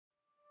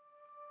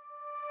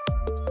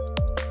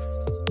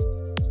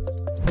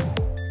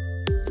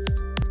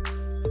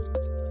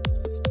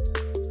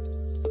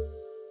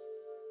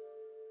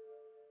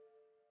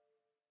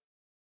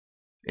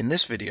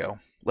this video,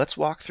 let's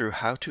walk through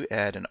how to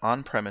add an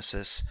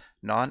on-premises,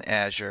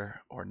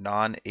 non-Azure, or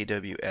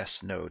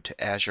non-AWS node to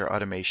Azure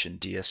Automation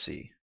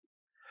DSC.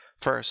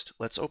 First,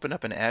 let's open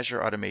up an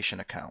Azure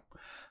Automation account.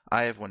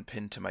 I have one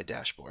pinned to my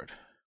dashboard.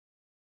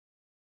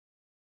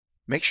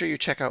 Make sure you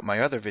check out my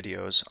other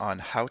videos on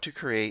how to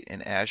create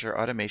an Azure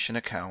Automation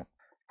account,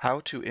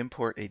 how to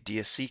import a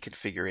DSC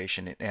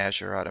configuration in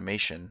Azure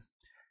Automation,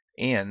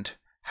 and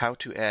how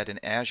to add an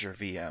Azure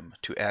VM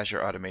to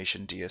Azure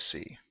Automation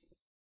DSC.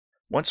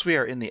 Once we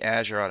are in the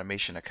Azure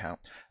Automation account,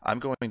 I'm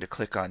going to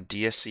click on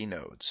DSC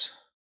Nodes.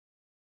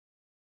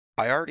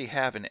 I already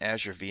have an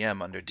Azure VM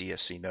under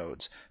DSC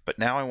Nodes, but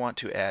now I want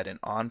to add an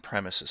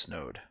on-premises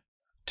node.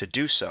 To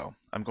do so,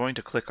 I'm going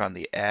to click on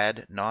the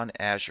Add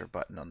Non-Azure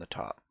button on the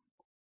top.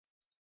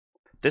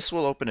 This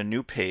will open a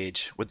new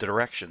page with the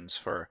directions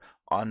for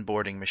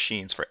onboarding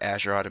machines for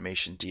Azure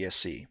Automation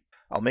DSC.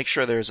 I'll make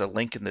sure there is a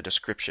link in the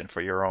description for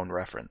your own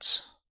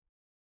reference.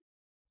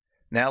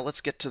 Now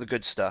let's get to the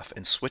good stuff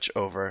and switch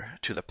over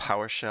to the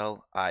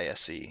PowerShell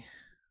ISE.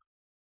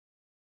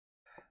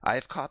 I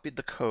have copied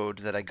the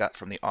code that I got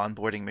from the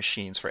onboarding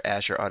machines for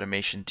Azure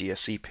Automation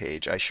DSC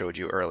page I showed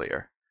you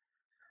earlier.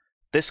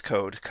 This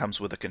code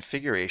comes with a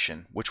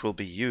configuration which will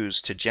be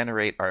used to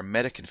generate our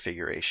meta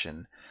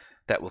configuration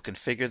that will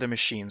configure the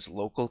machine's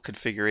local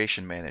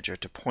configuration manager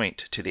to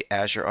point to the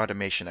Azure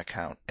Automation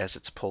account as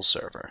its pull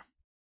server.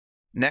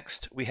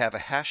 Next, we have a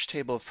hash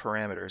table of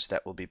parameters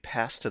that will be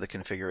passed to the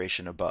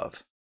configuration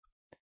above.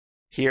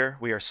 Here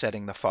we are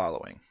setting the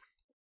following: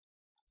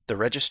 the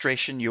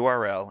registration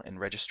URL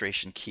and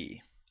registration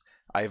key.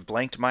 I have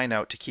blanked mine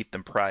out to keep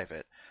them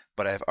private,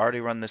 but I have already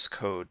run this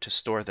code to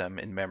store them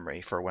in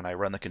memory for when I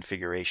run the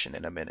configuration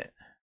in a minute.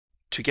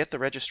 To get the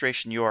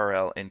registration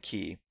URL and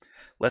key,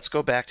 let's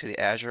go back to the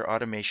Azure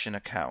Automation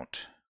account.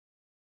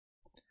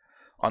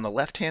 On the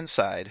left-hand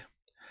side,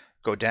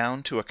 go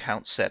down to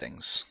Account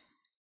Settings.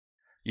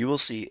 You will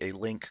see a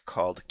link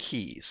called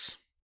Keys.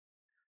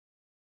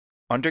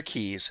 Under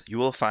Keys, you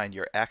will find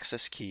your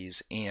access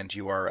keys and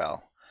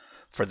URL.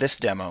 For this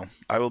demo,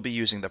 I will be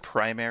using the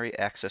primary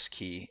access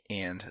key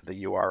and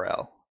the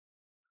URL.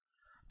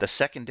 The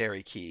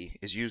secondary key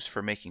is used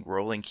for making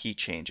rolling key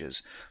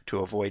changes to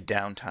avoid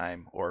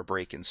downtime or a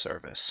break in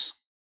service.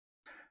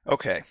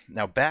 Okay,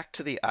 now back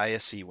to the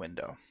ISE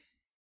window.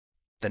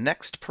 The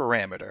next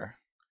parameter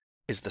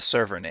is the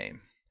server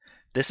name.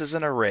 This is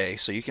an array,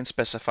 so you can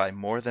specify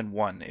more than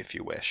one if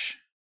you wish.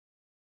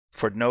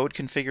 For node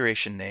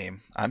configuration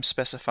name, I'm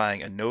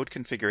specifying a node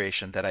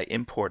configuration that I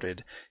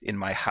imported in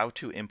my How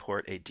to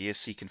Import a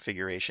DSC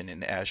Configuration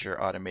in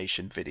Azure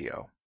Automation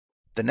video.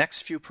 The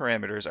next few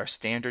parameters are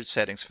standard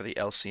settings for the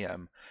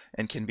LCM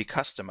and can be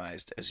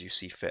customized as you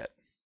see fit.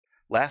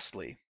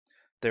 Lastly,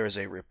 there is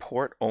a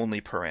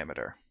report-only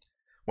parameter.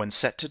 When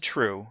set to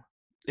true,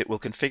 it will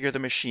configure the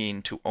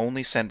machine to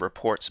only send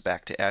reports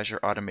back to Azure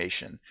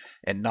Automation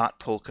and not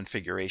pull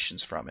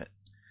configurations from it.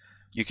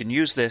 You can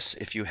use this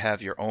if you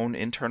have your own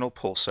internal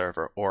pull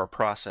server or a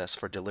process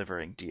for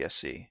delivering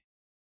DSC.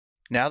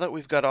 Now that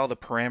we've got all the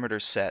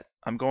parameters set,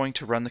 I'm going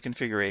to run the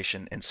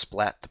configuration and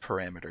splat the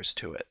parameters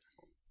to it.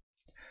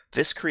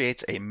 This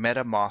creates a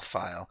meta-mof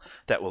file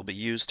that will be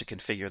used to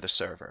configure the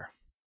server.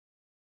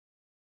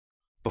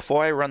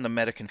 Before I run the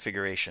meta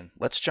configuration,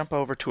 let's jump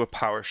over to a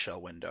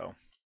PowerShell window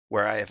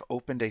where I have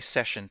opened a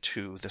session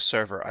to the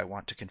server I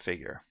want to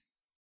configure.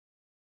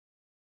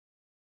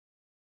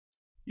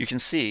 You can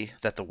see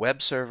that the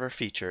web server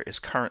feature is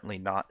currently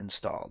not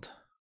installed.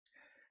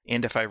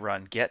 And if I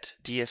run get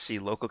DSC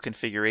local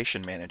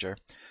configuration manager,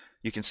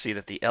 you can see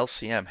that the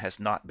LCM has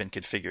not been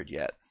configured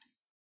yet.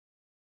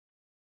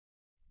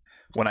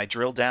 When I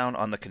drill down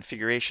on the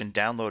configuration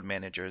download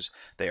managers,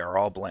 they are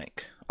all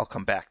blank. I'll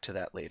come back to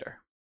that later.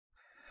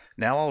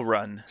 Now I'll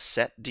run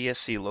set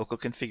DSC local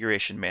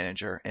configuration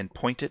manager and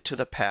point it to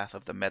the path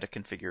of the meta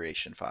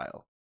configuration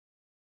file.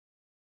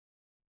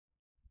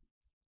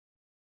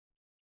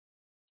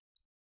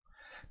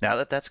 Now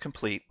that that's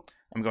complete,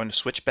 I'm going to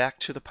switch back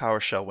to the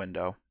PowerShell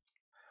window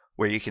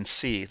where you can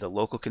see the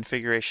local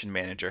configuration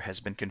manager has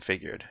been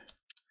configured.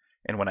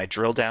 And when I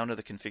drill down to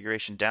the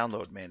configuration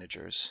download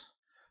managers,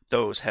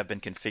 those have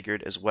been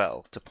configured as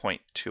well to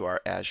point to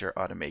our Azure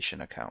Automation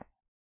account.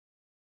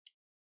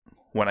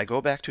 When I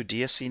go back to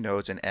DSC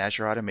nodes in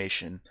Azure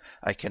Automation,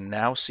 I can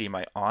now see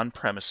my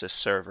on-premises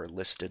server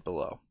listed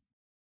below.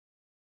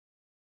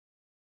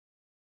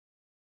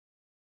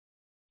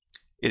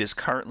 It is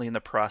currently in the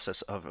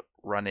process of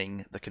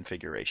running the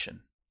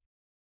configuration.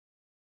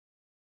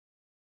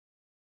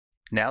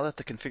 Now that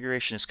the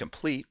configuration is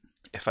complete,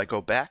 if I go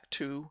back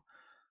to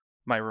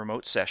my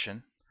remote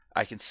session,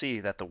 I can see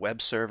that the web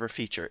server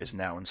feature is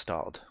now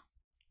installed.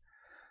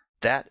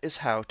 That is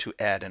how to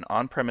add an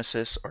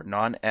on-premises or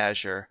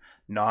non-Azure,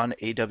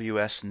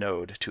 non-AWS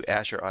node to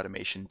Azure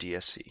Automation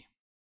DSC.